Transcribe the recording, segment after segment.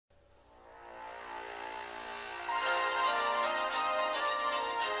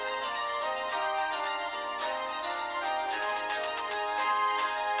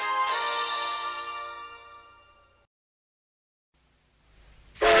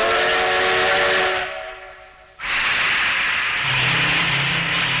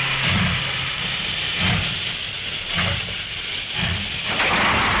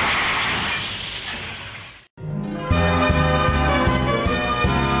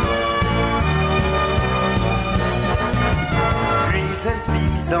rides and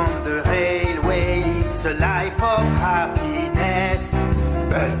speeds on the railway. It's a life of happiness,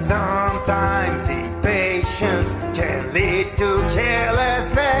 but sometimes impatience can lead to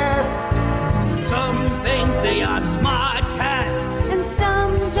carelessness. Some think they are smart cats, and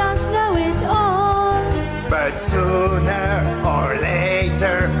some just know it all. But sooner or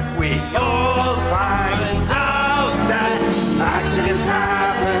later we all find out that accidents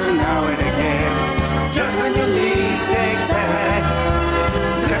happen now and again. Just when you least expect,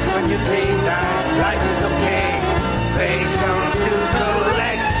 just when you think that life is okay, fate comes to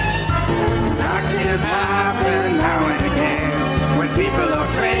collect. Accidents happen now and again when people or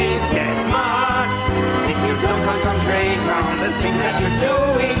trains get smart. If you don't concentrate on the thing that you're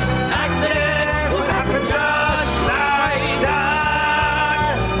doing, accidents will happen just like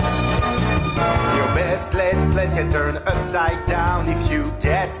that. Your best laid plan can turn upside down if you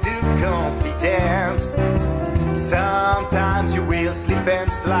get too confident. Sometimes you will slip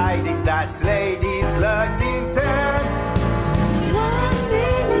and slide if that lady's luck's intent. One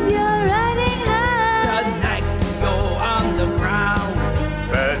minute you're riding high, the next go on the ground.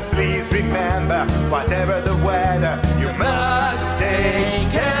 But please remember, whatever the weather, you must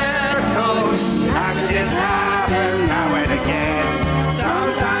take care, 'cause accidents happen now and again.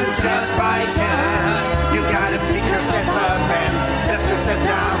 Sometimes just by chance. You gotta pick yourself up and dust yourself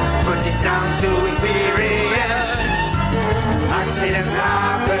down, put it down to experience. Accidents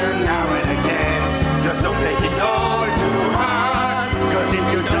happen now and again. Just don't take it all too hard, 'cause if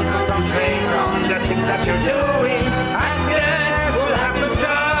you don't concentrate on the things that you're doing, accidents will happen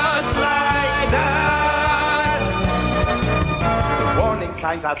just like that. The warning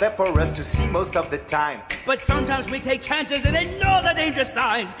signs are there for us to see most of the time, But sometimes we take chances and ignore the danger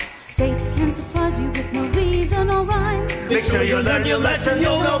signs. fate can surprise you with no reason or rhyme. make sure you learn your lesson,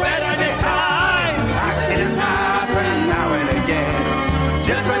 you'll know better next time. Accidents happen now and again,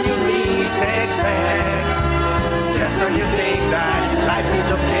 just when you least expect. Just when you think that life is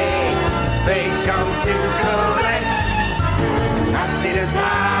okay, fate comes to collect. Accidents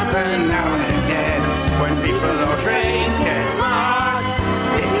happen now and again when people or trains get smart.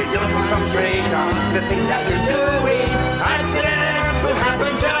 If you don't concentrate on the things that you're doing, accidents will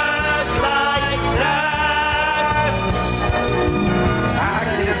happen just like that.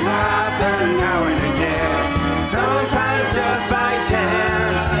 Accidents happen now and again, sometimes just by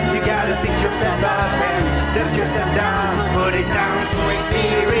chance. You gotta pick yourself up and dust yourself down, put it down to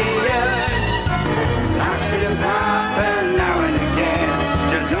experience. Accidents happen now and again,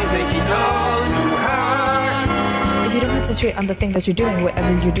 just don't take it all too hard. If you don't concentrate on the thing that you're doing,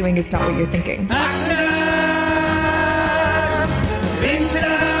 whatever you're doing is not what you're thinking. Accidents